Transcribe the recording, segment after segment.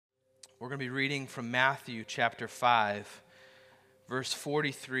We're going to be reading from Matthew chapter 5, verse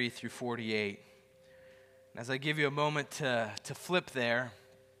 43 through 48. As I give you a moment to flip there,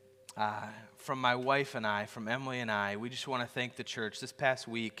 from my wife and I, from Emily and I, we just want to thank the church. This past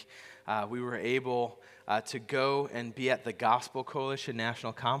week, we were able to go and be at the Gospel Coalition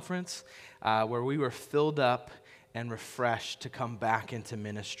National Conference, where we were filled up and refreshed to come back into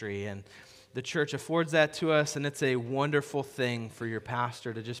ministry. And the church affords that to us, and it's a wonderful thing for your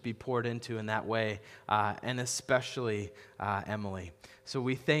pastor to just be poured into in that way, and especially Emily. So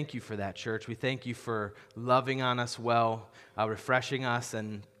we thank you for that, church. We thank you for loving on us well, refreshing us,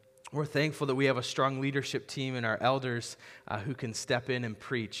 and we're thankful that we have a strong leadership team and our elders who can step in and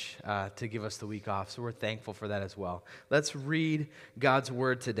preach to give us the week off. So we're thankful for that as well. Let's read God's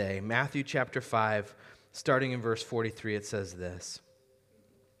word today. Matthew chapter 5, starting in verse 43, it says this.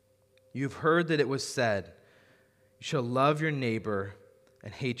 You've heard that it was said, you shall love your neighbor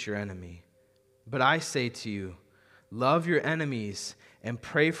and hate your enemy. But I say to you, love your enemies and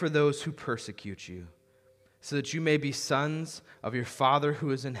pray for those who persecute you, so that you may be sons of your Father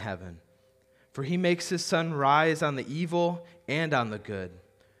who is in heaven. For he makes his sun rise on the evil and on the good,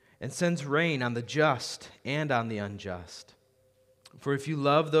 and sends rain on the just and on the unjust. For if you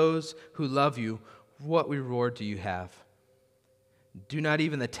love those who love you, what reward do you have? Do not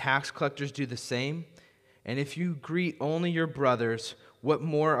even the tax collectors do the same? And if you greet only your brothers, what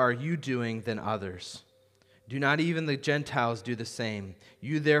more are you doing than others? Do not even the Gentiles do the same?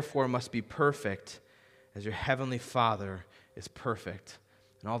 You therefore must be perfect, as your heavenly Father is perfect.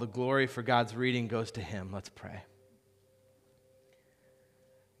 And all the glory for God's reading goes to him. Let's pray.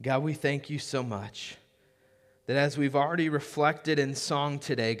 God, we thank you so much that as we've already reflected in song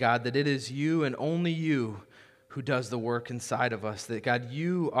today, God, that it is you and only you who does the work inside of us, that God,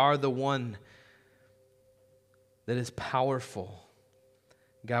 you are the one that is powerful.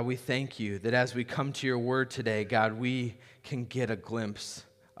 God, we thank you that as we come to your word today, God, we can get a glimpse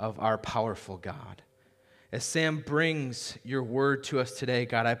of our powerful God. As Sam brings your word to us today,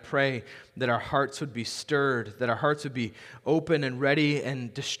 God, I pray that our hearts would be stirred, that our hearts would be open and ready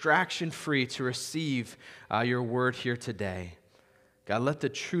and distraction-free to receive your word here today. God, let the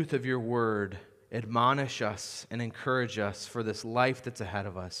truth of your word admonish us and encourage us for this life that's ahead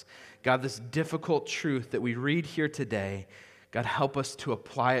of us. God, this difficult truth that we read here today, God, help us to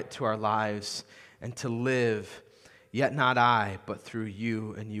apply it to our lives and to live, yet not I, but through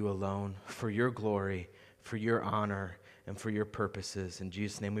you and you alone, for your glory, for your honor, and for your purposes. In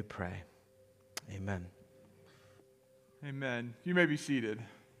Jesus' name we pray. Amen. Amen. You may be seated.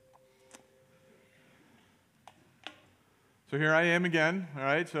 So here I am again, all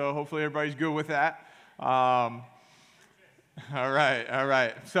right? So hopefully everybody's good with that. All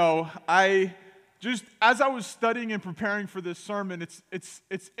right. So as I was studying and preparing for this sermon, it's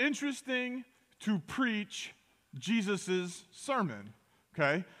interesting to preach Jesus' sermon,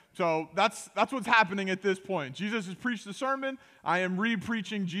 okay? So that's what's happening at this point. Jesus has preached the sermon. I am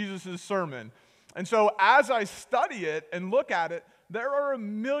re-preaching Jesus' sermon. And so as I study it and look at it, there are a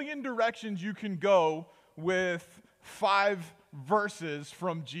million directions you can go with 5 verses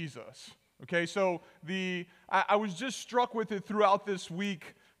from Jesus. Okay, so I was just struck with it throughout this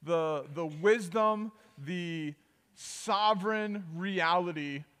week, the wisdom, the sovereign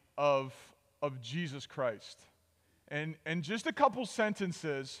reality of Jesus Christ. And just a couple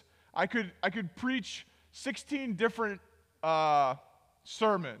sentences, I could preach 16 different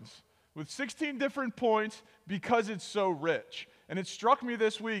sermons with 16 different points because it's so rich. And it struck me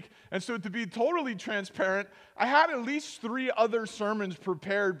this week. And so to be totally transparent, I had at least 3 other sermons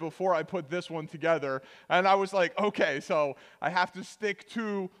prepared before I put this one together. And I was like, okay, so I have to stick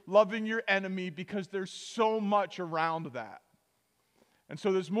to loving your enemy because there's so much around that. And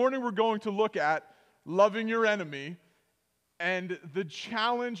so this morning we're going to look at loving your enemy and the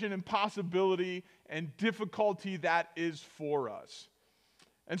challenge and impossibility and difficulty that is for us.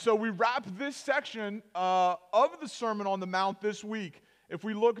 And so we wrap this section of the Sermon on the Mount this week. If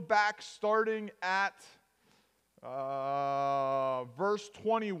we look back starting at verse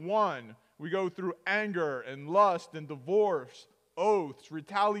 21, we go through anger and lust and divorce, oaths,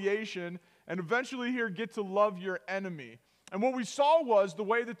 retaliation, and eventually here get to love your enemy. And what we saw was the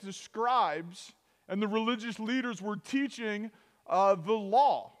way that the scribes and the religious leaders were teaching the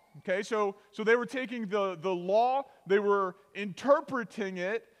law. Okay, so they were taking the law, they were interpreting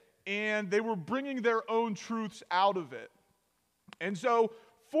it, and they were bringing their own truths out of it. And so,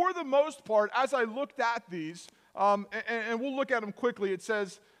 for the most part, as I looked at these, and we'll look at them quickly, it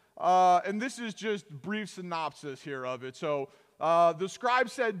says, and this is just brief synopsis here of it. So, the scribe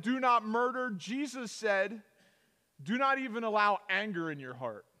said, do not murder. Jesus said, do not even allow anger in your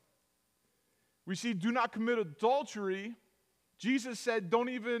heart. We see do not commit adultery. Jesus said don't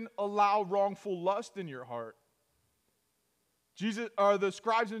even allow wrongful lust in your heart. The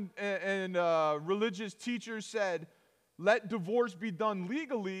scribes and religious teachers said, let divorce be done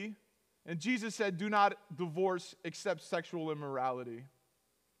legally. And Jesus said, do not divorce except sexual immorality.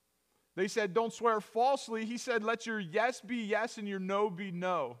 They said, don't swear falsely. He said, let your yes be yes and your no be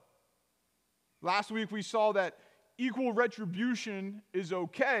no. Last week we saw that equal retribution is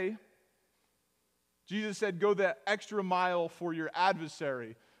okay. Jesus said, go the extra mile for your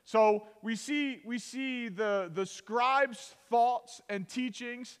adversary. So we see the scribes' thoughts and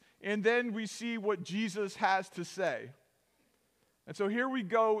teachings, and then we see what Jesus has to say. And so here we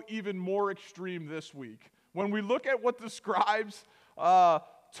go even more extreme this week. When we look at what the scribes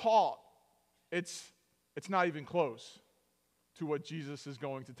taught, it's not even close to what Jesus is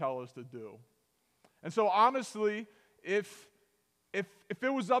going to tell us to do. And so honestly, if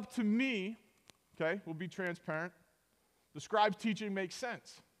it was up to me, okay, we'll be transparent, the scribes' teaching makes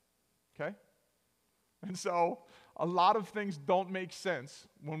sense. Okay? And so a lot of things don't make sense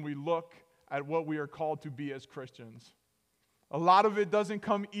when we look at what we are called to be as Christians. A lot of it doesn't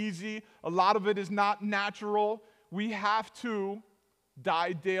come easy. A lot of it is not natural. We have to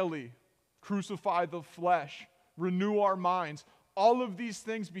die daily, crucify the flesh, renew our minds. All of these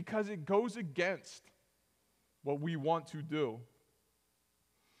things because it goes against what we want to do.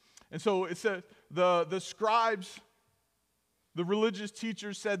 And so it said the scribes, the religious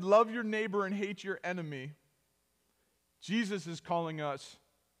teachers said, love your neighbor and hate your enemy. Jesus is calling us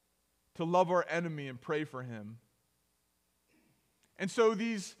to love our enemy and pray for him. And so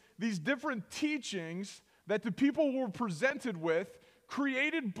these different teachings that the people were presented with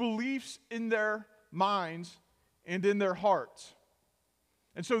created beliefs in their minds and in their hearts.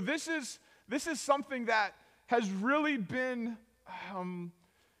 And so this is something that has really been,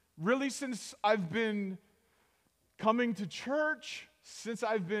 since I've been coming to church, since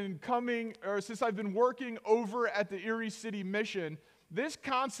I've been working over at the Erie City Mission, this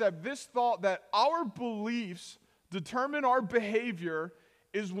concept, this thought that our beliefs determine our behavior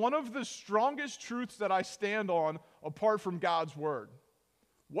is one of the strongest truths that I stand on apart from God's word.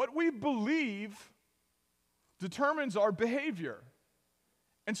 What we believe determines our behavior.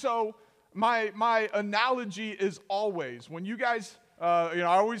 And so my analogy is always, when you guys, I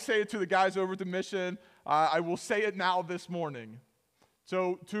always say it to the guys over at the mission, I will say it now this morning.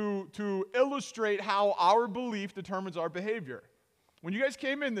 So to illustrate how our belief determines our behavior. When you guys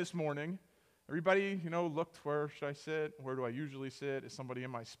came in this morning, everybody, looked, where should I sit? Where do I usually sit? Is somebody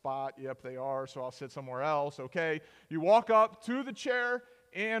in my spot? Yep, they are, so I'll sit somewhere else. Okay. You walk up to the chair,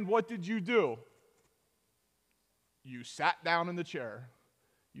 and what did you do? You sat down in the chair.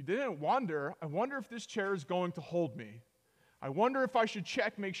 You didn't wonder, I wonder if this chair is going to hold me. I wonder if I should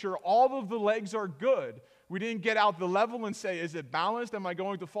check, make sure all of the legs are good. We didn't get out the level and say, is it balanced? Am I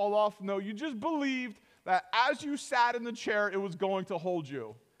going to fall off? No, you just believed that as you sat in the chair, it was going to hold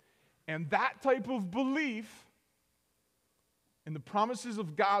you. And that type of belief in the promises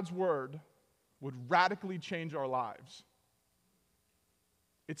of God's word would radically change our lives.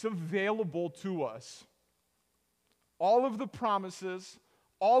 It's available to us. All of the promises,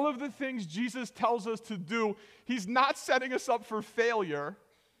 all of the things Jesus tells us to do, he's not setting us up for failure.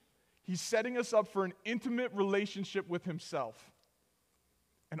 He's setting us up for an intimate relationship with himself.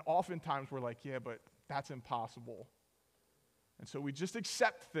 And oftentimes we're like, yeah, but that's impossible. And so we just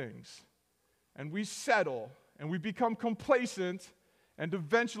accept things, and we settle, and we become complacent, and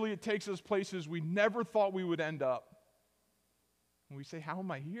eventually it takes us places we never thought we would end up. And we say, how am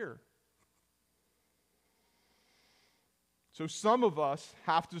I here? So some of us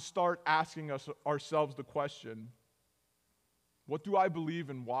have to start asking ourselves the question, what do I believe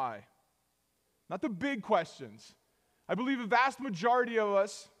and why? Not the big questions. I believe a vast majority of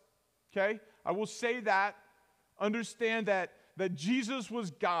us, okay, I will say that, understand that Jesus was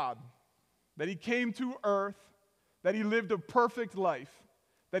God, that he came to earth, that he lived a perfect life,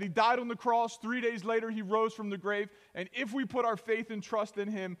 that he died on the cross, 3 days later he rose from the grave, and if we put our faith and trust in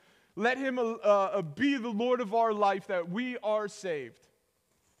him, let him be the Lord of our life, that we are saved.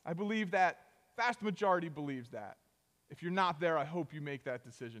 I believe that vast majority believes that. If you're not there, I hope you make that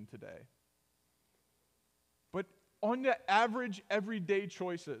decision today. But on the average, everyday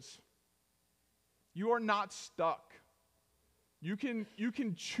choices, you are not stuck. You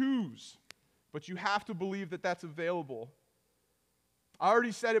can choose, but you have to believe that that's available. I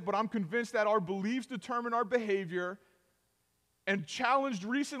already said it, but I'm convinced that our beliefs determine our behavior. And challenged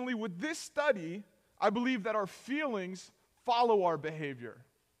recently with this study, I believe that our feelings follow our behavior.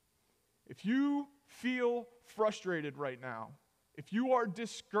 If you feel frustrated right now, if you are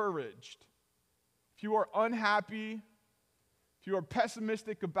discouraged, if you are unhappy, if you are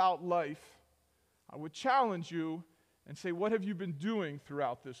pessimistic about life, I would challenge you and say, what have you been doing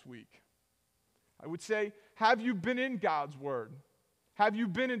throughout this week? I would say, have you been in God's Word? Have you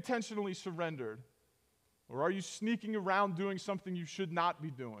been intentionally surrendered? Or are you sneaking around doing something you should not be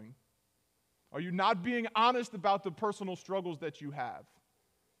doing? Are you not being honest about the personal struggles that you have?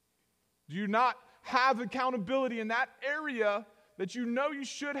 Do you not have accountability in that area that you know you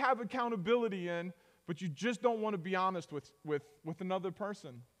should have accountability in, but you just don't want to be honest with another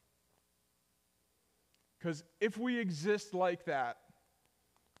person? Because if we exist like that,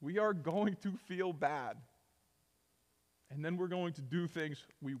 we are going to feel bad. And then we're going to do things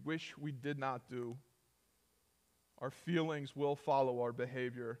we wish we did not do. Our feelings will follow our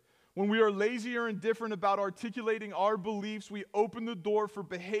behavior. When we are lazy or indifferent about articulating our beliefs, we open the door for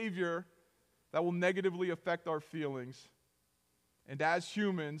behavior that will negatively affect our feelings. And as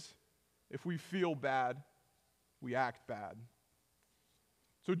humans, if we feel bad, we act bad.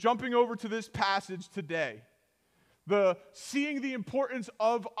 So jumping over to this passage today, seeing the importance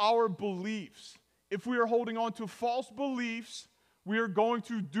of our beliefs. If we are holding on to false beliefs, we are going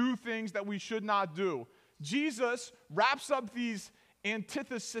to do things that we should not do. Jesus wraps up these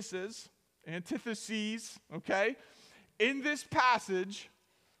antitheses, okay, in this passage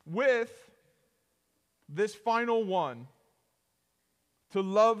with this final one: to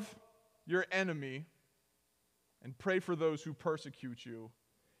love your enemy and pray for those who persecute you.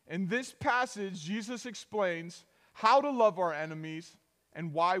 In this passage, Jesus explains how to love our enemies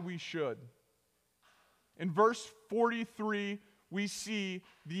and why we should. In verse 43, we see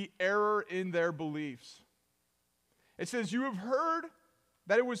the error in their beliefs. It says, "You have heard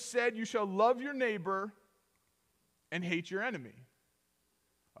that it was said, you shall love your neighbor and hate your enemy."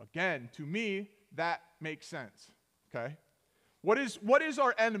 Again, to me, that makes sense, okay? What is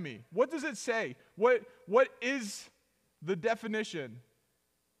our enemy? What does it say? What is the definition?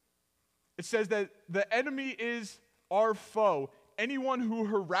 It says that the enemy is our foe, anyone who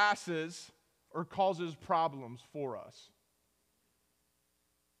harasses or causes problems for us.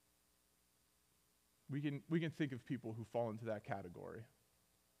 We can think of people who fall into that category.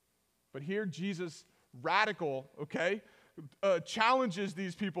 But here Jesus, radical, okay, challenges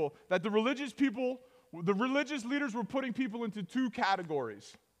these people, that the religious leaders were putting people into two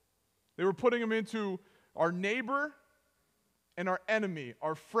categories. They were putting them into our neighbor and our enemy,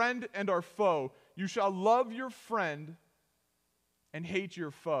 our friend and our foe. You shall love your friend and hate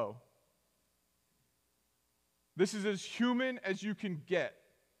your foe. This is as human as you can get.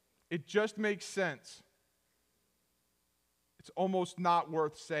 It just makes sense. It's almost not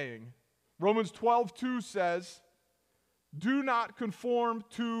worth saying. Romans 12:2 says, "Do not conform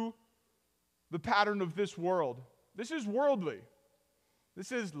to the pattern of this world." This is worldly.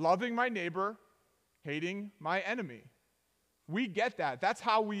 This is loving my neighbor, hating my enemy. We get that. That's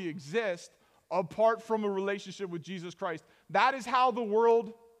how we exist apart from a relationship with Jesus Christ. That is how the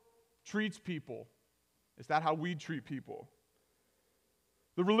world treats people. Is that how we treat people?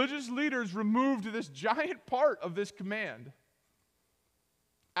 The religious leaders removed this giant part of this command.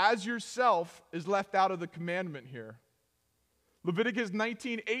 As yourself is left out of the commandment here. Leviticus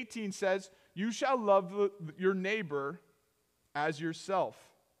 19:18 says, "You shall love your neighbor as yourself."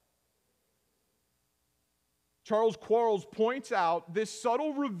 Charles Quarles points out this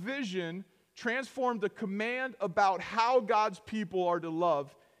subtle revision transformed a command about how God's people are to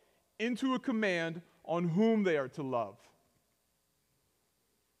love into a command on whom they are to love.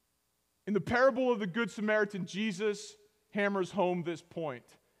 In the parable of the Good Samaritan, Jesus hammers home this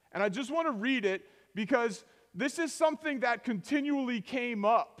point. And I just want to read it because this is something that continually came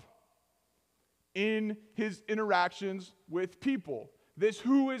up in his interactions with people. This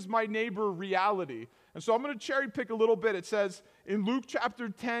 "who is my neighbor" reality. And so I'm going to cherry pick a little bit. It says in Luke chapter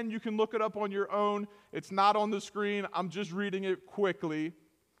 10, you can look it up on your own. It's not on the screen. I'm just reading it quickly.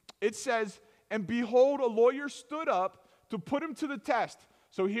 It says, "And behold, a lawyer stood up to put him to the test."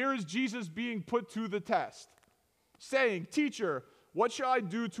 So here is Jesus being put to the test, saying, "Teacher, what shall I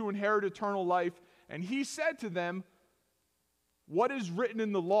do to inherit eternal life?" And he said to them, "What is written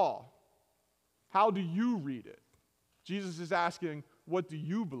in the law? How do you read it?" Jesus is asking, what do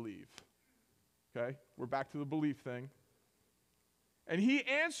you believe? Okay, we're back to the belief thing. And he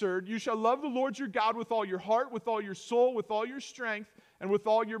answered, "You shall love the Lord your God with all your heart, with all your soul, with all your strength, and with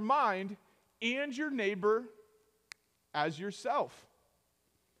all your mind, and your neighbor as yourself."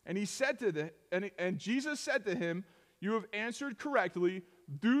 And he said to and Jesus said to him, "You have answered correctly.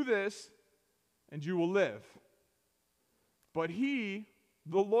 Do this, and you will live." But he,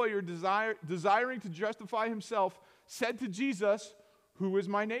 the lawyer, desiring to justify himself, said to Jesus, "Who is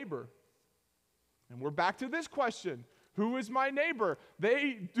my neighbor?" And we're back to this question. Who is my neighbor?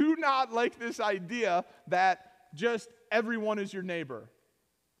 They do not like this idea that just everyone is your neighbor.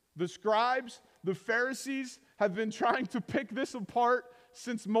 The scribes, the Pharisees have been trying to pick this apart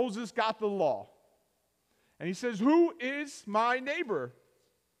since Moses got the law. And he says, who is my neighbor?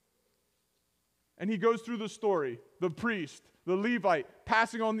 And he goes through the story. The priest, the Levite,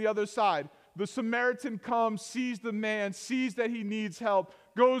 passing on the other side. The Samaritan comes, sees the man, sees that he needs help,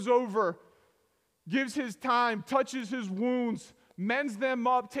 goes over, gives his time, touches his wounds, mends them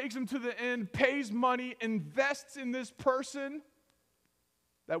up, takes him to the inn, pays money, invests in this person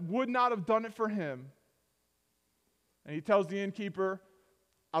that would not have done it for him. And he tells the innkeeper,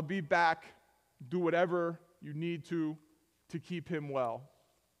 I'll be back, do whatever you need to keep him well.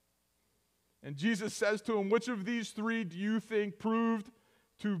 And Jesus says to him, which of these three do you think proved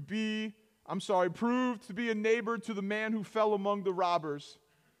to be a neighbor to the man who fell among the robbers?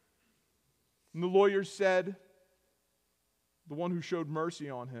 And the lawyer said, the one who showed mercy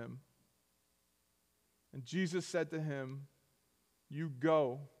on him. And Jesus said to him, you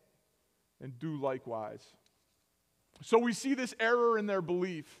go and do likewise. So we see this error in their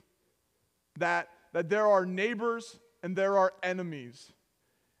belief that there are neighbors and there are enemies.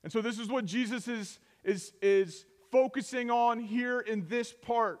 And so this is what Jesus is focusing on here in this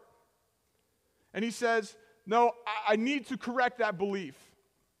part. And he says, no, I need to correct that belief.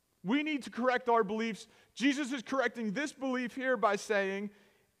 We need to correct our beliefs. Jesus is correcting this belief here by saying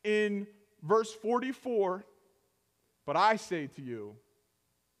in verse 44, but I say to you,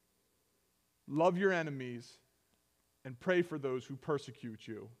 love your enemies and pray for those who persecute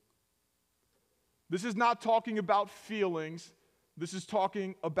you. This is not talking about feelings. This is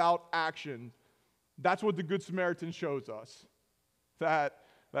talking about action. That's what the Good Samaritan shows us. That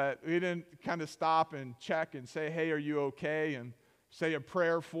we didn't kind of stop and check and say, hey, are you okay? And say a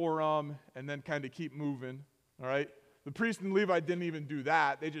prayer for them and then kind of keep moving. All right? The priest and Levite didn't even do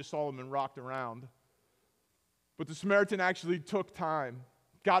that. They just saw him and rocked around. But the Samaritan actually took time,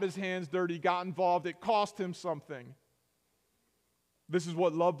 got his hands dirty, got involved. It cost him something. This is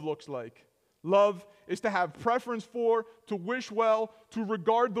what love looks like. Love is to have preference for, to wish well, to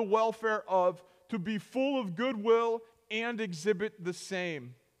regard the welfare of, to be full of goodwill, and exhibit the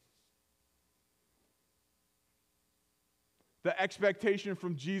same. The expectation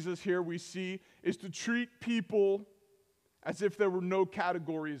from Jesus here we see is to treat people as if there were no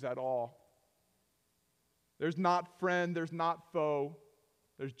categories at all. There's not friend, there's not foe,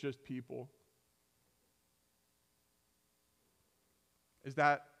 there's just people. Is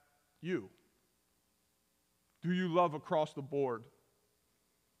that you? Do you love across the board?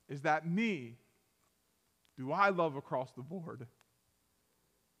 Is that me? Do I love across the board?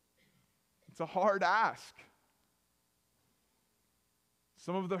 It's a hard ask.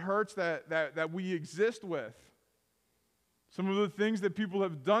 Some of the hurts that we exist with, some of the things that people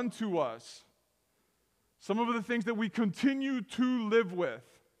have done to us, some of the things that we continue to live with,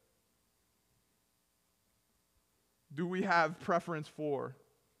 do we have preference for?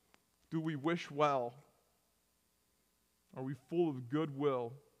 Do we wish well? Are we full of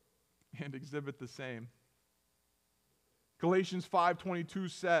goodwill and exhibit the same? Galatians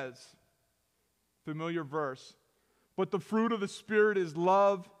 5:22 says, familiar verse, but the fruit of the Spirit is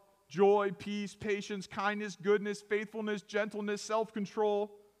love, joy, peace, patience, kindness, goodness, faithfulness, gentleness,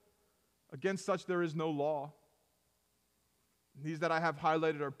 self-control. Against such there is no law. These that I have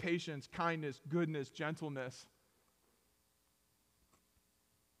highlighted are patience, kindness, goodness, gentleness.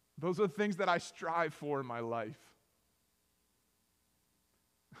 Those are the things that I strive for in my life.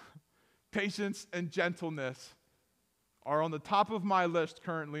 Patience and gentleness are on the top of my list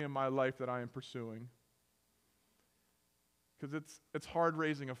currently in my life that I am pursuing. Because it's hard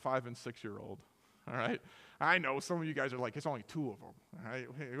raising a 5 and 6 year old. All right? I know some of you guys are like, it's only 2 of them. All right?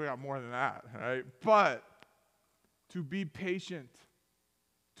 We got more than that. All right? But to be patient,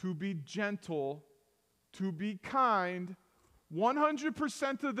 to be gentle, to be kind,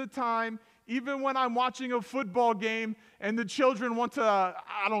 100% of the time, even when I'm watching a football game and the children want to,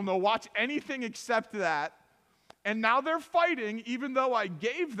 watch anything except that, and now they're fighting, even though I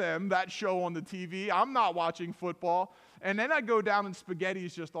gave them that show on the TV, I'm not watching football, and then I go down and spaghetti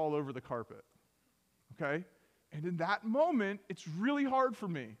is just all over the carpet, okay? And in that moment, it's really hard for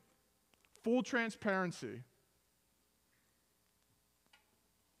me. Full transparency.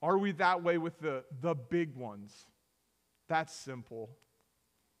 Are we that way with the big ones? That's simple.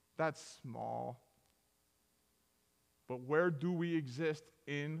 That's small. But where do we exist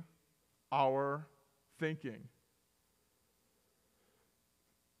in our thinking?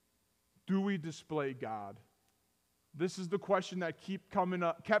 Do we display God? This is the question that kept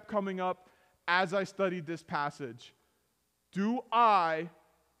coming up as I studied this passage. Do I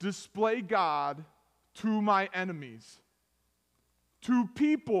display God to my enemies? To the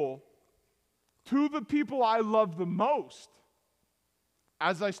people I love the most,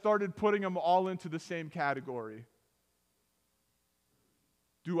 as I started putting them all into the same category?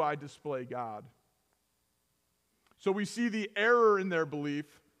 Do I display God? So we see the error in their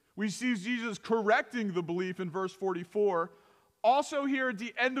belief. We see Jesus correcting the belief in verse 44. Also here at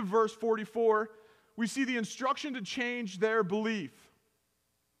the end of verse 44, we see the instruction to change their belief.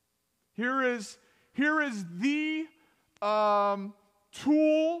 Here is the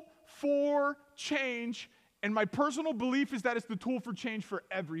tool for change, and my personal belief is that it's the tool for change for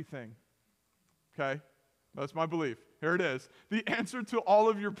everything. Okay? That's my belief. Here it is. The answer to all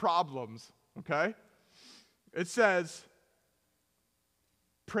of your problems. Okay? It says,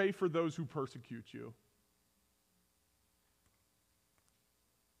 pray for those who persecute you.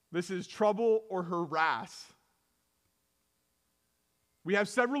 This is trouble or harass. We have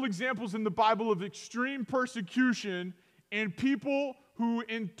several examples in the Bible of extreme persecution and people who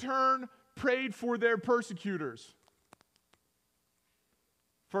in turn prayed for their persecutors.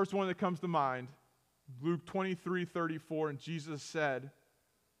 First one that comes to mind, Luke 23:34, and Jesus said,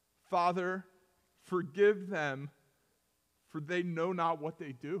 Father, forgive them, for they know not what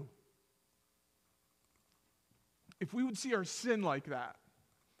they do. If we would see our sin like that,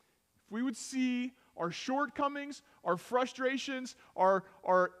 if we would see our shortcomings, our frustrations, our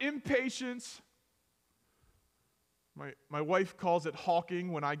impatience, my wife calls it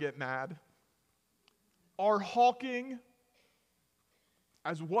hawking when I get mad, our hawking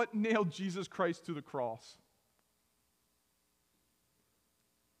as what nailed Jesus Christ to the cross.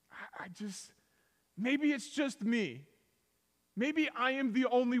 Maybe it's just me. Maybe I am the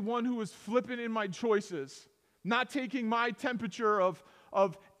only one who is flippant in my choices, not taking my temperature of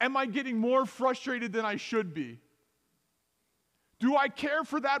am I getting more frustrated than I should be? Do I care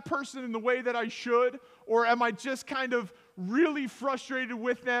for that person in the way that I should? Or am I just kind of really frustrated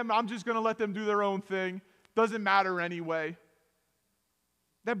with them? I'm just going to let them do their own thing. Doesn't matter anyway.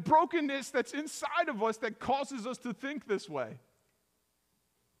 That brokenness that's inside of us that causes us to think this way.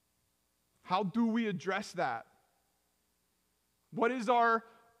 How do we address that? What is our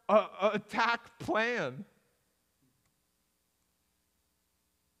attack plan?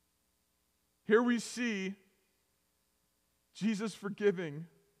 Here we see Jesus forgiving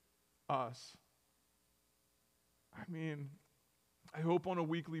us. I mean, I hope on a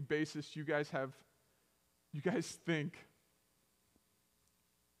weekly basis you guys think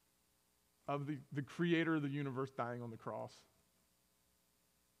of the creator of the universe dying on the cross.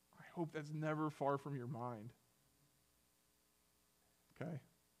 I hope that's never far from your mind. Okay?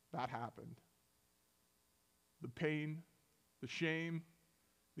 That happened. The pain, the shame,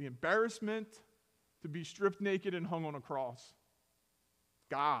 the embarrassment to be stripped naked and hung on a cross.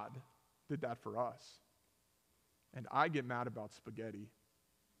 God did that for us. And I get mad about spaghetti.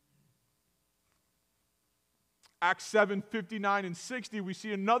 Acts 7:59 and 60, we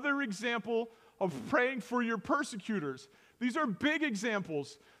see another example of praying for your persecutors. These are big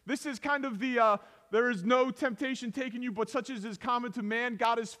examples. This is kind of there is no temptation taking you, but such as is common to man.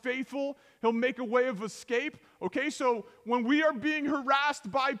 God is faithful. He'll make a way of escape. Okay, so when we are being harassed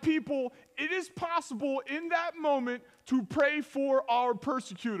by people, it is possible in that moment to pray for our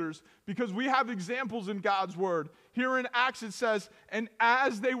persecutors because we have examples in God's word. Here in Acts it says, and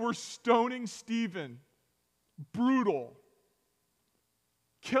as they were stoning Stephen, brutal,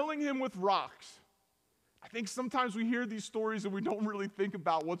 killing him with rocks. I think sometimes we hear these stories and we don't really think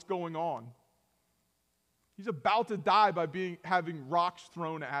about what's going on. He's about to die by having rocks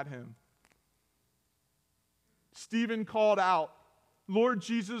thrown at him. Stephen called out, Lord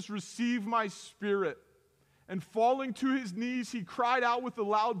Jesus, receive my spirit. And falling to his knees, he cried out with a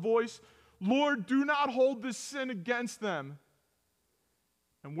loud voice, Lord, do not hold this sin against them.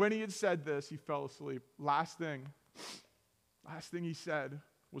 And when he had said this, he fell asleep. Last thing he said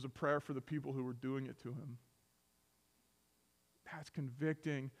was a prayer for the people who were doing it to him. That's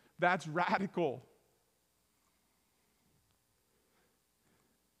convicting. That's radical.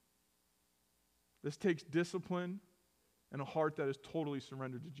 This takes discipline and a heart that is totally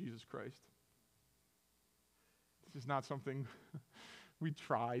surrendered to Jesus Christ. This is not something we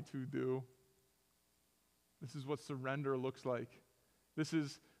try to do. This is what surrender looks like. This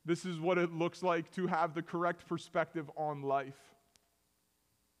is what it looks like to have the correct perspective on life.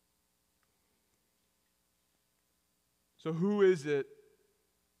 So who is it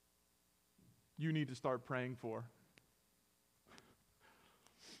you need to start praying for?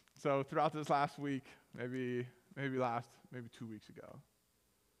 So throughout this last week, maybe 2 weeks ago,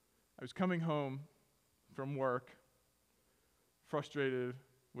 I was coming home from work, frustrated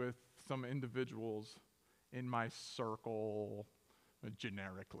with some individuals in my circle,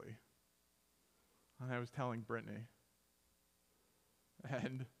 generically. And I was telling Brittany.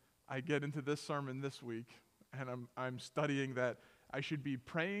 And I get into this sermon this week, and I'm studying that I should be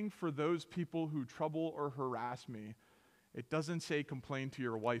praying for those people who trouble or harass me. It doesn't say complain to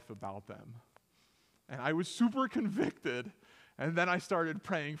your wife about them. And I was super convicted, and then I started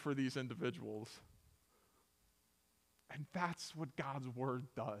praying for these individuals. And that's what God's word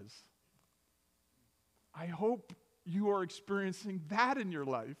does. I hope you are experiencing that in your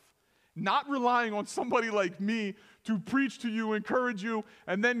life, not relying on somebody like me to preach to you, encourage you,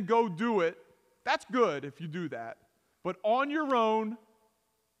 and then go do it. That's good if you do that. But on your own,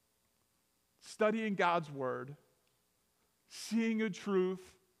 studying God's word, seeing a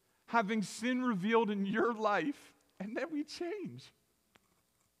truth, having sin revealed in your life, and then we change.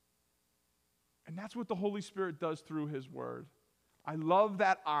 And that's what the Holy Spirit does through his word. I love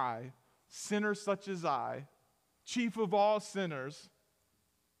that I, sinner such as I, chief of all sinners,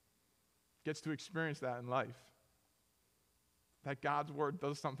 gets to experience that in life. That God's word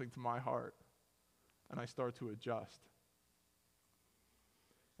does something to my heart, and I start to adjust.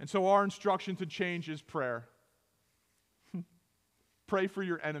 And so our instruction to change is prayer. Pray for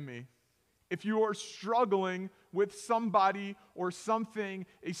your enemy. If you are struggling with somebody or something,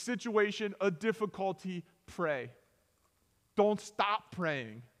 a situation, a difficulty, pray. Don't stop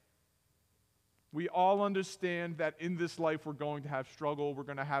praying. We all understand that in this life we're going to have struggle, we're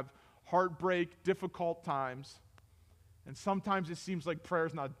going to have heartbreak, difficult times, and sometimes it seems like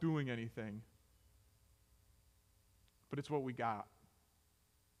prayer's not doing anything. But it's what we got.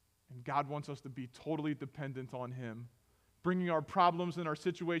 And God wants us to be totally dependent on him, bringing our problems and our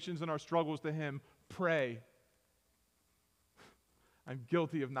situations and our struggles to him. Pray. I'm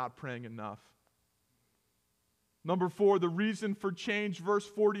guilty of not praying enough. Number 4, the reason for change, verse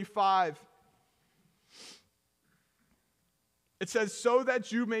 45. It says, so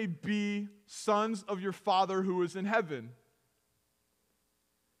that you may be sons of your Father who is in heaven.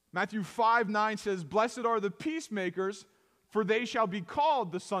 Matthew 5:9 says, blessed are the peacemakers, for they shall be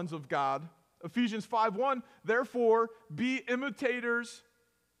called the sons of God. Ephesians 5:1, therefore be imitators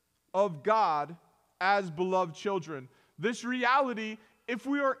of God as beloved children. This reality, if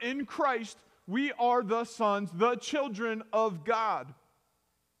we are in Christ, we are the sons, the children of God.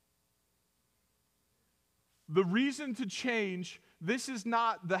 The reason to change, this is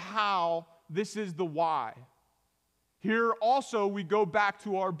not the how, this is the why. Here also we go back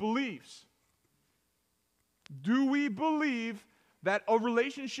to our beliefs. Do we believe that a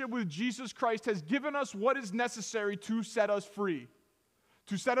relationship with Jesus Christ has given us what is necessary to set us free?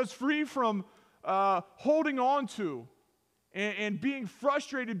 To set us free from holding on to and being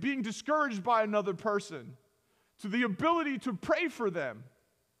frustrated, being discouraged by another person, to the ability to pray for them.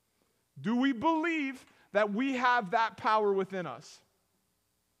 Do we believe that we have that power within us?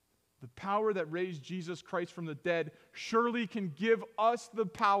 The power that raised Jesus Christ from the dead surely can give us the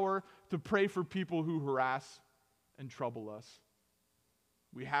power to pray for people who harass and trouble us.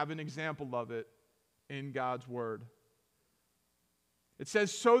 We have an example of it in God's word. It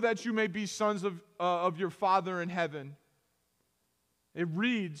says, so that you may be sons of your Father in heaven. It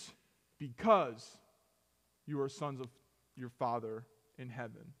reads, because you are sons of your Father in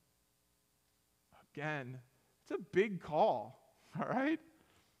heaven. Again, it's a big call, all right?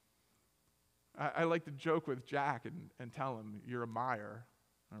 I like to joke with Jack and tell him, you're a Meyer,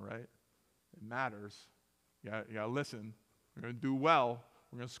 all right? It matters. You gotta listen. We're going to do well.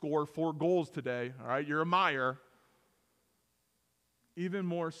 We're going to score 4 goals today, all right? You're a Meyer. Even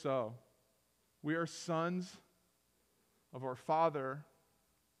more so, we are sons of our Father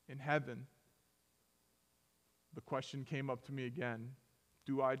in heaven. The question came up to me again,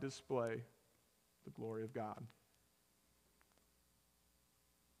 do I display the glory of God?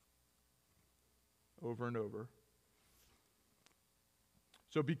 Over and over.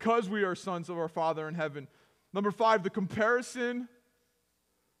 So because we are sons of our Father in heaven. Number 5, the comparison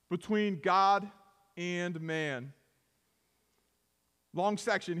between God and man. Long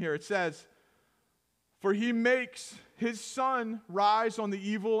section here. It says, for he makes his sun rise on the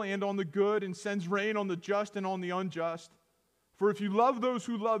evil and on the good, and sends rain on the just and on the unjust. For if you love those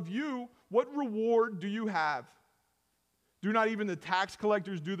who love you, what reward do you have? Do not even the tax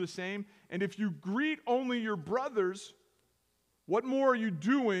collectors do the same? And if you greet only your brothers, what more are you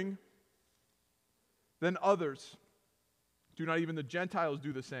doing than others? Do not even the Gentiles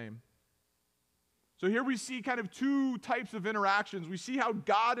do the same? So here we see kind of 2 types of interactions. We see how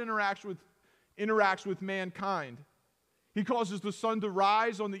God interacts with mankind. He causes the sun to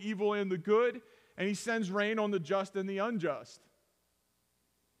rise on the evil and the good, and he sends rain on the just and the unjust.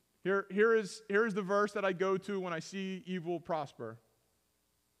 Here is the verse that I go to when I see evil prosper.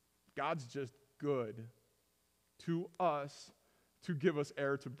 God's just good to us, to give us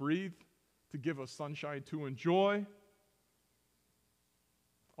air to breathe, to give us sunshine to enjoy.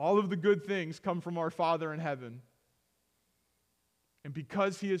 All of the good things come from our Father in heaven. And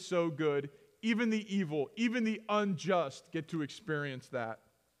because he is so good, even the evil, even the unjust get to experience that.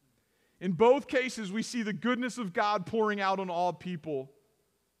 In both cases, we see the goodness of God pouring out on all people.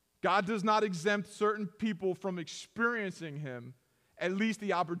 God does not exempt certain people from experiencing him, at least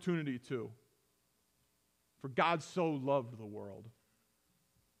the opportunity to. For God so loved the world.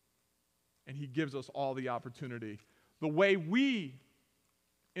 And he gives us all the opportunity. The way we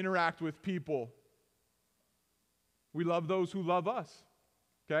interact with people, we love those who love us.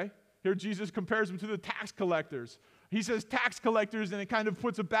 Okay? Here Jesus compares them to the tax collectors. He says tax collectors, and it kind of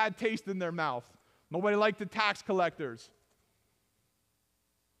puts a bad taste in their mouth. Nobody liked the tax collectors.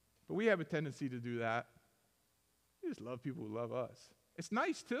 But we have a tendency to do that. We just love people who love us. It's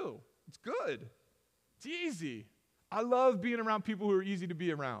nice too. It's good. It's easy. I love being around people who are easy to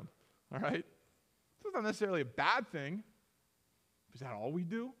be around. All right? It's not necessarily a bad thing. Is that all we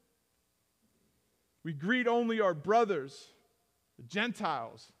do? We greet only our brothers, the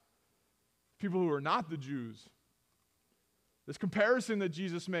Gentiles, people who are not the Jews. This comparison that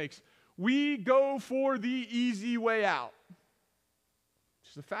Jesus makes, we go for the easy way out.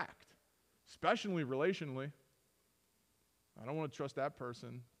 It's a fact, especially relationally. I don't want to trust that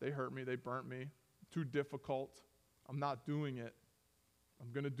person. They hurt me. They burnt me. Too difficult. I'm not doing it.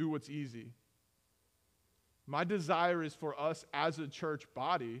 I'm going to do what's easy. My desire is for us as a church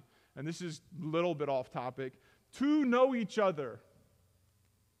body, and this is a little bit off topic, to know each other,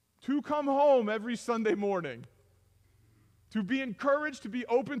 to come home every Sunday morning, to be encouraged, to be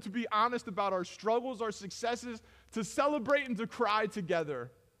open, to be honest about our struggles, our successes, to celebrate and to cry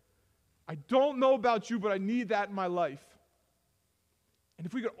together. I don't know about you, but I need that in my life. And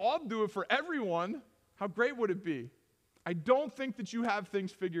if we could all do it for everyone, how great would it be? I don't think that you have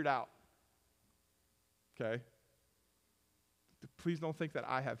things figured out. Okay? Please don't think that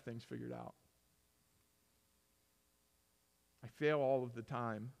I have things figured out. I fail all of the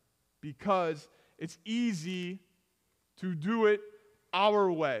time because it's easy to do it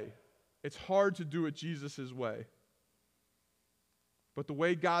our way. It's hard to do it Jesus' way. But the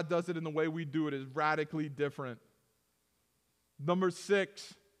way God does it and the way we do it is radically different. Number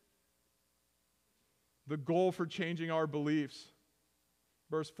 6, the goal for changing our beliefs.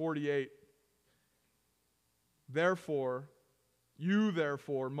 Verse 48. Therefore, you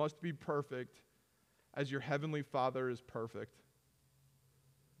therefore must be perfect as your heavenly Father is perfect.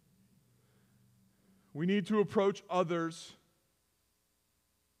 We need to approach others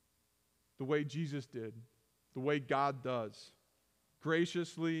the way Jesus did, the way God does.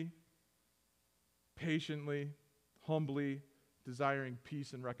 Graciously, patiently, humbly, desiring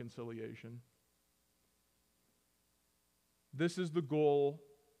peace and reconciliation. This is the goal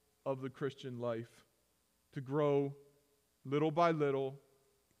of the Christian life, to grow little by little,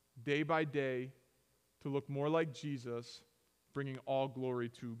 day by day, to look more like Jesus, bringing all glory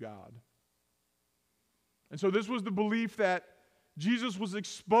to God. And so this was the belief that Jesus was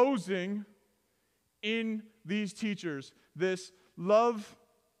exposing in these teachers, this love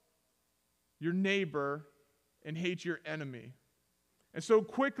your neighbor and hate your enemy. And so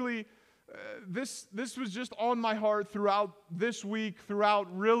quickly, this was just on my heart throughout this week, throughout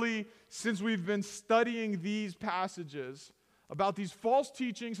really since we've been studying these passages about these false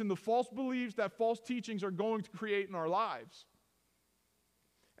teachings and the false beliefs that false teachings are going to create in our lives.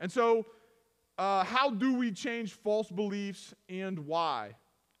 And so, how do we change false beliefs and why?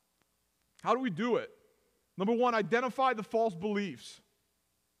 How do we do it? Number 1, identify the false beliefs.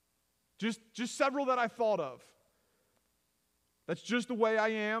 Just several that I thought of. That's just the way I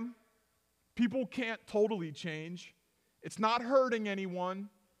am. People can't totally change. It's not hurting anyone.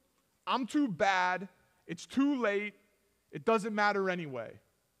 I'm too bad. It's too late. It doesn't matter anyway.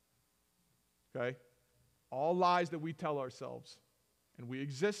 Okay? All lies that we tell ourselves. And we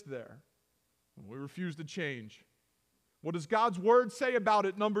exist there. And we refuse to change. What does God's word say about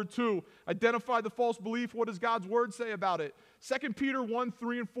it? Number 2, identify the false belief. What does God's word say about it? 2 Peter 1,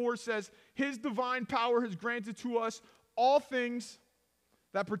 3 and 4 says, His divine power has granted to us all things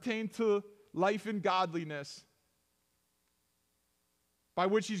that pertain to life and godliness, by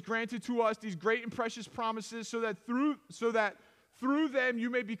which He's granted to us these great and precious promises, so that through them you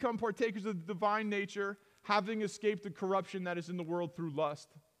may become partakers of the divine nature, having escaped the corruption that is in the world through lust.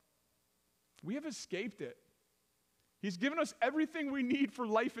 We have escaped it. He's given us everything we need for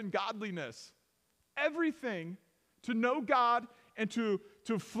life and godliness. Everything to know God and to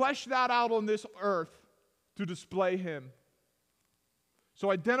flesh that out on this earth to display Him. So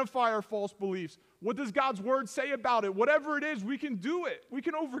identify our false beliefs. What does God's word say about it? Whatever it is, we can do it. We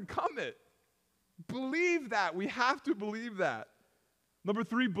can overcome it. Believe that. We have to believe that. Number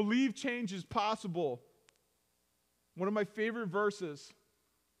 3, believe change is possible. One of my favorite verses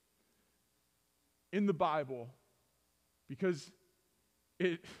in the Bible, because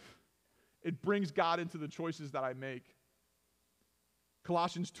it brings God into the choices that I make.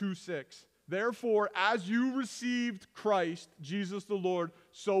 Colossians 2:6. Therefore, as you received Christ, Jesus the Lord,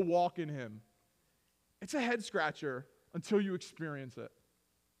 so walk in Him. It's a head scratcher until you experience it.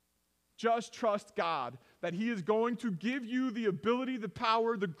 Just trust God that He is going to give you the ability, the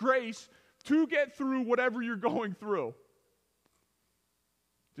power, the grace to get through whatever you're going through.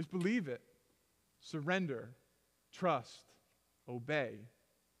 Just believe it. Surrender. Trust. Obey.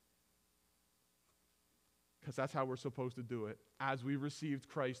 Because that's how we're supposed to do it. As we received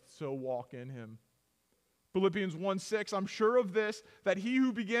Christ, so walk in Him. Philippians 1:6, I'm sure of this, that He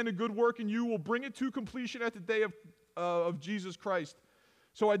who began a good work in you will bring it to completion at the day of Jesus Christ.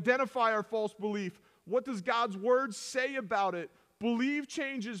 So identify our false belief. What does God's word say about it? Believe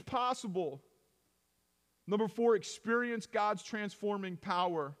change is possible. Number 4, experience God's transforming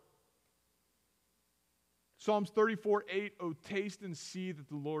power. Psalms 34:8, oh, taste and see that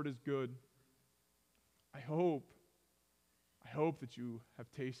the Lord is good. I hope that you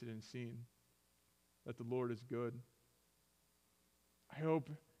have tasted and seen that the Lord is good. I hope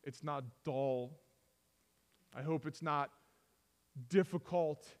it's not dull. I hope it's not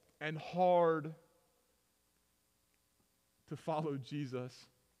difficult and hard to follow Jesus.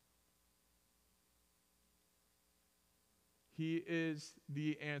 He is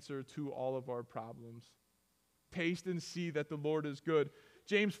the answer to all of our problems. Taste and see that the Lord is good.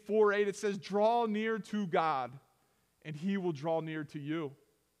 James 4:8, it says, draw near to God, and He will draw near to you.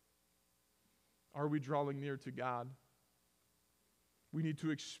 Are we drawing near to God? We need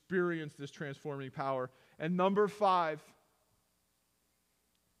to experience this transforming power. And number 5,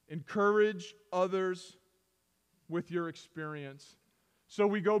 encourage others with your experience. So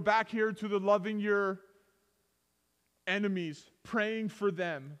we go back here to the loving your enemies, praying for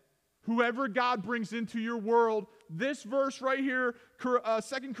them. Whoever God brings into your world, this verse right here,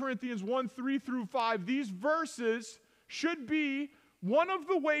 2 Corinthians 1:3-5, these verses should be one of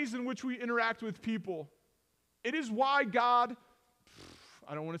the ways in which we interact with people. It is why God,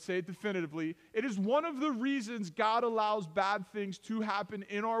 I don't want to say it definitively, it is one of the reasons God allows bad things to happen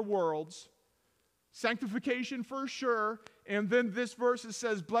in our worlds. Sanctification for sure, and then this verse it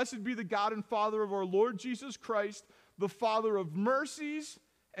says, blessed be the God and Father of our Lord Jesus Christ, the Father of mercies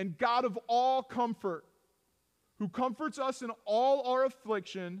and God of all comfort, who comforts us in all our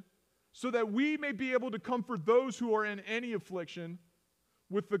affliction, so that we may be able to comfort those who are in any affliction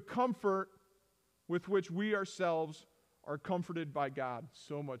with the comfort with which we ourselves are comforted by God.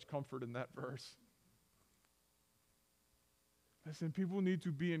 So much comfort in that verse. Listen, people need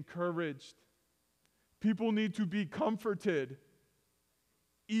to be encouraged. People need to be comforted.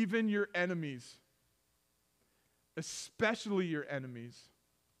 Even your enemies. Especially your enemies.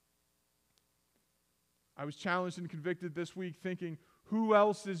 I was challenged and convicted this week thinking, who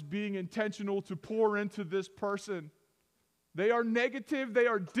else is being intentional to pour into this person? They are negative, they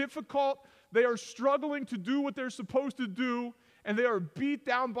are difficult, they are struggling to do what they're supposed to do, and they are beat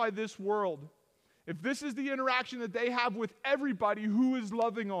down by this world. If this is the interaction that they have with everybody, who is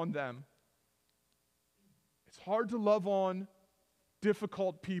loving on them? It's hard to love on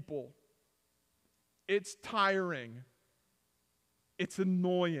difficult people. It's tiring. It's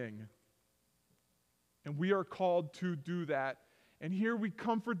annoying. And we are called to do that. And here we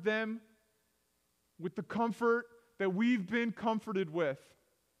comfort them with the comfort that we've been comforted with.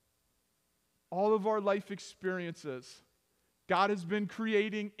 All of our life experiences, God has been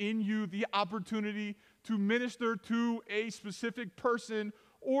creating in you the opportunity to minister to a specific person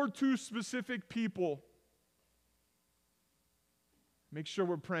or to specific people. Make sure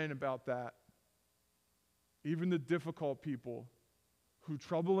we're praying about that. Even the difficult people who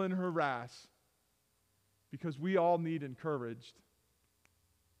trouble and harass, because we all need encouraged.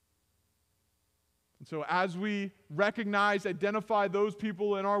 And so as we recognize, identify those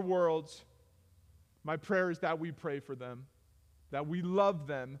people in our worlds, my prayer is that we pray for them, that we love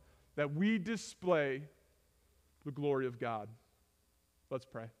them, that we display the glory of God. Let's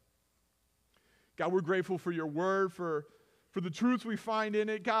pray. God, we're grateful for your word, for the truths we find in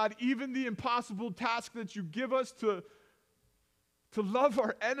it. God, even the impossible task that you give us to love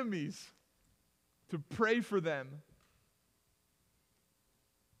our enemies, to pray for them,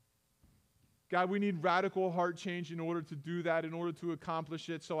 God, we need radical heart change in order to do that, in order to accomplish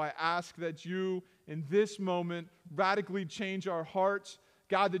it. So I ask that you, in this moment, radically change our hearts.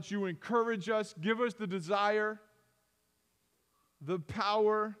 God, that you encourage us, give us the desire, the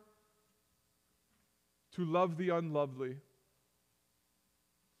power to love the unlovely.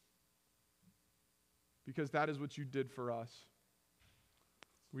 Because that is what you did for us.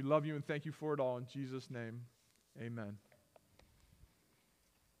 We love you and thank you for it all. In Jesus' name, amen.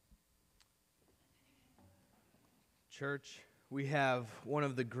 Church, we have one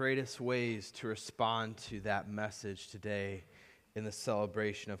of the greatest ways to respond to that message today in the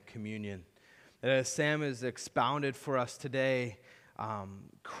celebration of communion. As Sam has expounded for us today,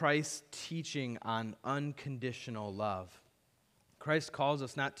 Christ's teaching on unconditional love. Christ calls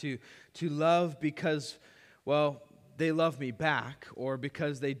us not to love because, well, they love me back, or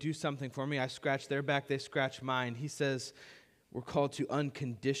because they do something for me. I scratch their back, they scratch mine. He says we're called to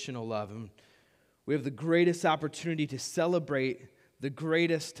unconditional love. And we have the greatest opportunity to celebrate the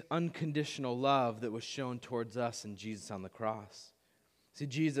greatest unconditional love that was shown towards us in Jesus on the cross. See,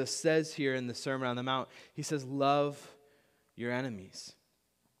 Jesus says here in the Sermon on the Mount, he says, love your enemies.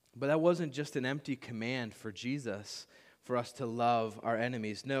 But that wasn't just an empty command for Jesus for us to love our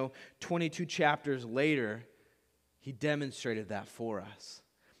enemies. No, 22 chapters later, he demonstrated that for us.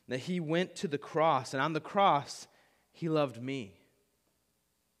 That he went to the cross, and on the cross, he loved me,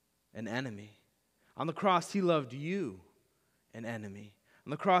 an enemy. On the cross, he loved you, an enemy.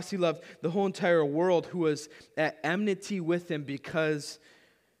 On the cross, he loved the whole entire world who was at enmity with him because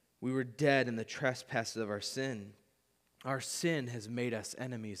we were dead in the trespasses of our sin. Our sin has made us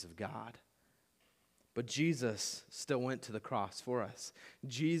enemies of God. But Jesus still went to the cross for us.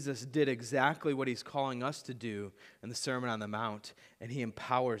 Jesus did exactly what he's calling us to do in the Sermon on the Mount, and he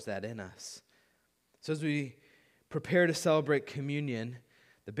empowers that in us. So as we prepare to celebrate communion,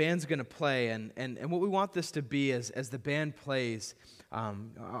 the band's going to play, and what we want this to be as the band plays,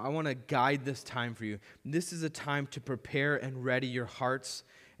 I want to guide this time for you. This is a time to prepare and ready your hearts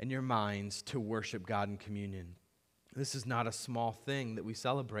and your minds to worship God in communion. This is not a small thing that we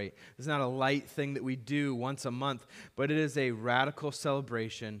celebrate. It's not a light thing that we do once a month, but it is a radical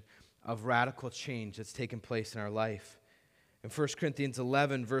celebration of radical change that's taken place in our life. In 1 Corinthians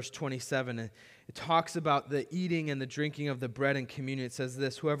 11, verse 27, it talks about the eating and the drinking of the bread in communion. It says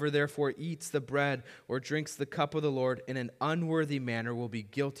this, whoever therefore eats the bread or drinks the cup of the Lord in an unworthy manner will be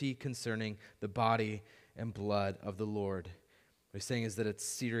guilty concerning the body and blood of the Lord. What he's saying is that it's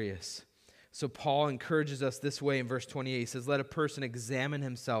serious. So Paul encourages us this way in verse 28. He says, let a person examine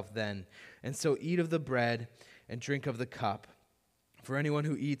himself then, and so eat of the bread and drink of the cup. For anyone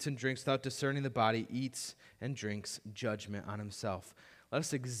who eats and drinks without discerning the body eats and drinks judgment on himself. Let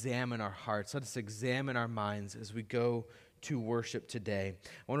us examine our hearts. Let us examine our minds as we go to worship today. I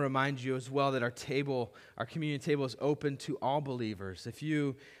want to remind you as well that our communion table is open to all believers. If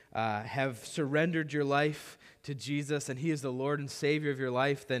you have surrendered your life to Jesus and he is the Lord and Savior of your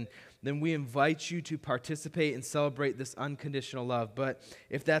life, then we invite you to participate and celebrate this unconditional love. But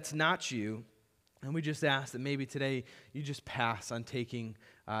if that's not you, and we just ask that maybe today you just pass on taking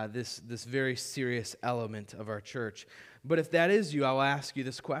this very serious element of our church. But if that is you, I'll ask you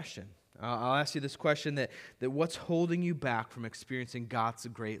this question. I'll ask you this question that what's holding you back from experiencing God's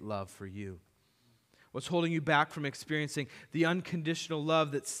great love for you? What's holding you back from experiencing the unconditional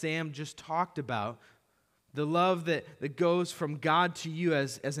love that Sam just talked about? The love that goes from God to you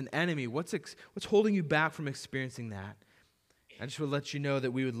as an enemy. What's holding you back from experiencing that? I just want to let you know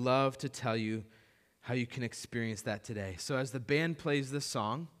that we would love to tell you how you can experience that today. So as the band plays this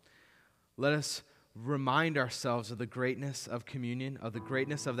song, let us remind ourselves of the greatness of communion, of the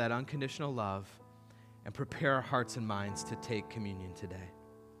greatness of that unconditional love, and prepare our hearts and minds to take communion today.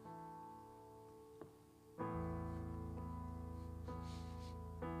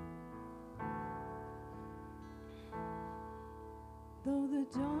 Though the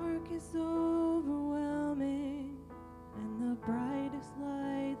dark is overwhelming and the brightest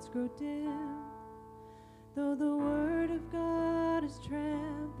lights grow dim, though the word of God is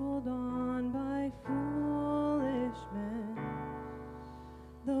trampled on by foolish men,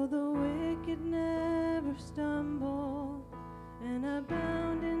 though the wicked never stumble and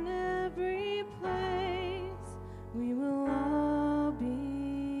abound in every place, we will all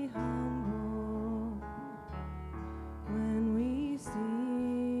be humble when we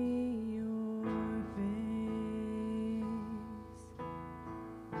see your face.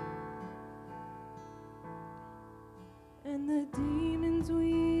 And the demons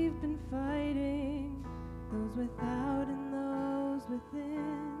we've been fighting, those without and those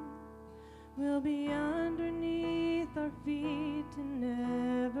within, will be underneath our feet and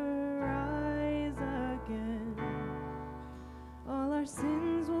never rise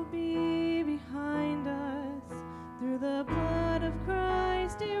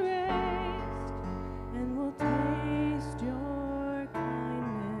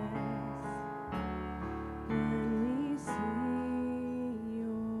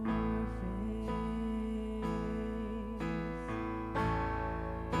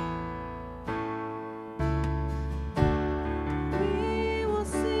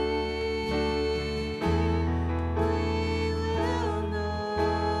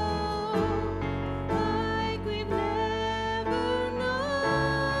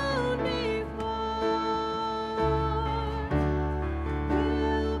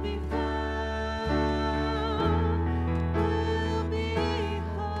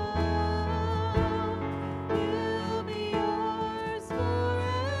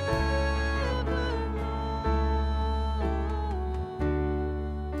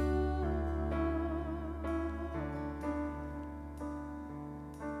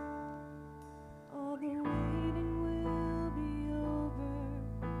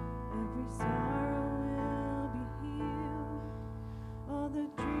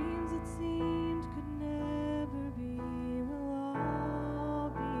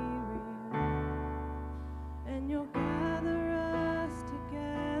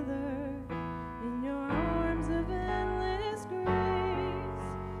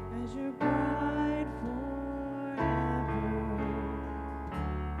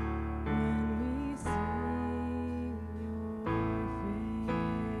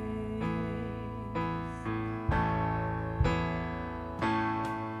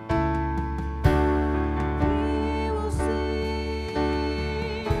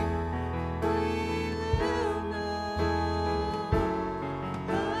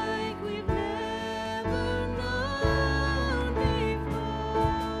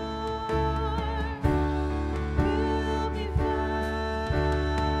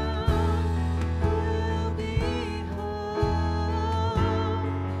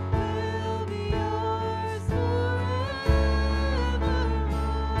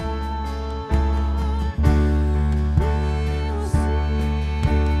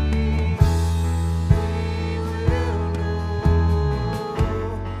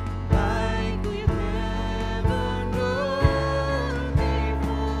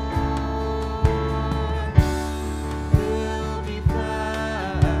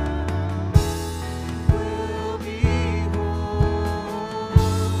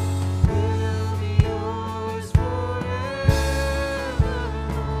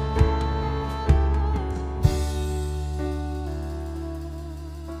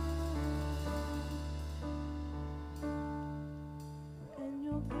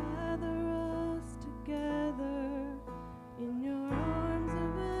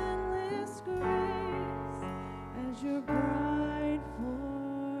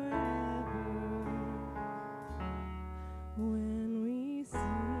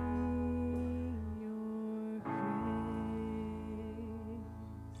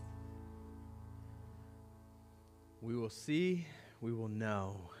we will see, we will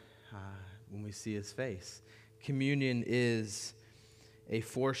know when we see his face. Communion is a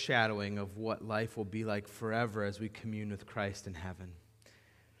foreshadowing of what life will be like forever as we commune with Christ in heaven.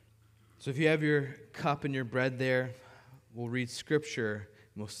 So if you have your cup and your bread there, we'll read Scripture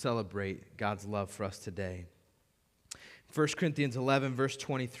and we'll celebrate God's love for us today. 1 Corinthians 11, verse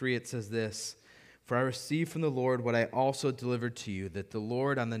 23, it says this, "For I received from the Lord what I also delivered to you, that the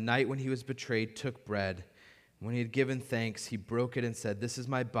Lord on the night when he was betrayed took bread. When he had given thanks, he broke it and said, 'This is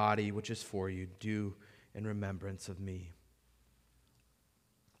my body, which is for you. Do in remembrance of me.'"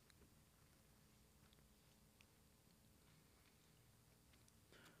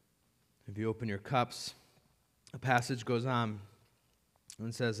 If you open your cups, a passage goes on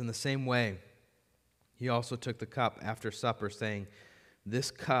and says, "In the same way, he also took the cup after supper, saying,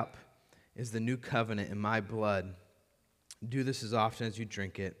 'This cup is the new covenant in my blood. Do this as often as you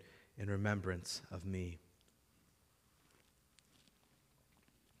drink it in remembrance of me.'"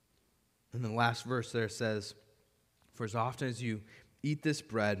 And the last verse there says, "For as often as you eat this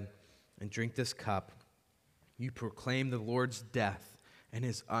bread and drink this cup, you proclaim the Lord's death and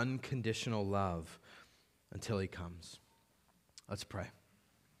his unconditional love until he comes." Let's pray.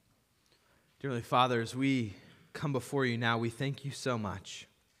 Dear Heavenly Father, as we come before you now, we thank you so much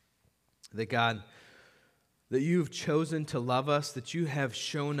that, God, that you've chosen to love us, that you have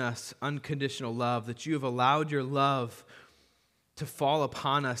shown us unconditional love, that you have allowed your love to fall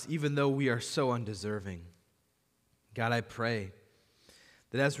upon us even though we are so undeserving. God, I pray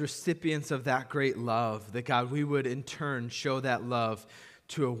that as recipients of that great love, that, God, we would in turn show that love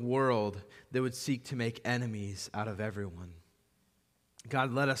to a world that would seek to make enemies out of everyone.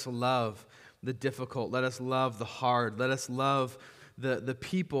 God, let us love the difficult. Let us love the hard. Let us love the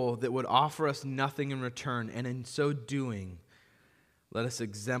people that would offer us nothing in return. And in so doing, let us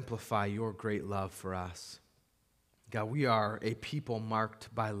exemplify your great love for us. God, we are a people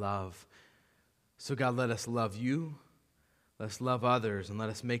marked by love. So, God, let us love you. Let us love others, and let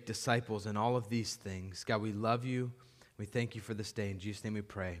us make disciples in all of these things. God, we love you. We thank you for this day. In Jesus' name we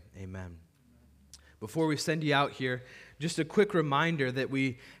pray. Amen. Before we send you out here, just a quick reminder that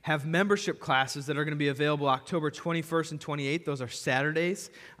we have membership classes that are going to be available October 21st and 28th. Those are Saturdays.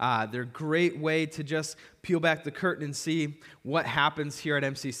 They're a great way to just peel back the curtain and see what happens here at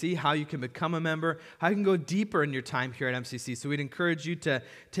MCC, how you can become a member, how you can go deeper in your time here at MCC. So we'd encourage you to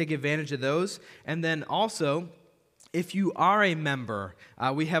take advantage of those. And then also, if you are a member,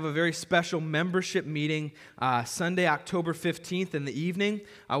 we have a very special membership meeting Sunday, October 15th in the evening.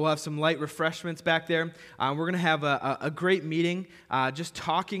 We'll have some light refreshments back there. We're going to have a great meeting just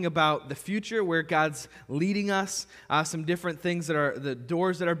talking about the future, where God's leading us, some different things that are, the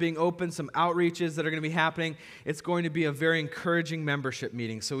doors that are being opened, some outreaches that are going to be happening. It's going to be a very encouraging membership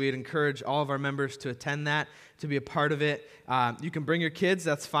meeting. So we'd encourage all of our members to attend that, to be a part of it. You can bring your kids,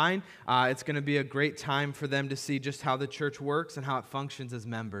 that's fine. It's going to be a great time for them to see just how the church works and how it functions as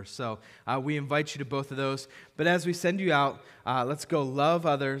members. So we invite you to both of those. But as we send you out, let's go love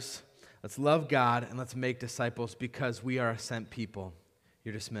others, let's love God, and let's make disciples, because we are a sent people.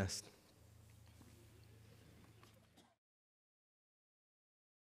 You're dismissed.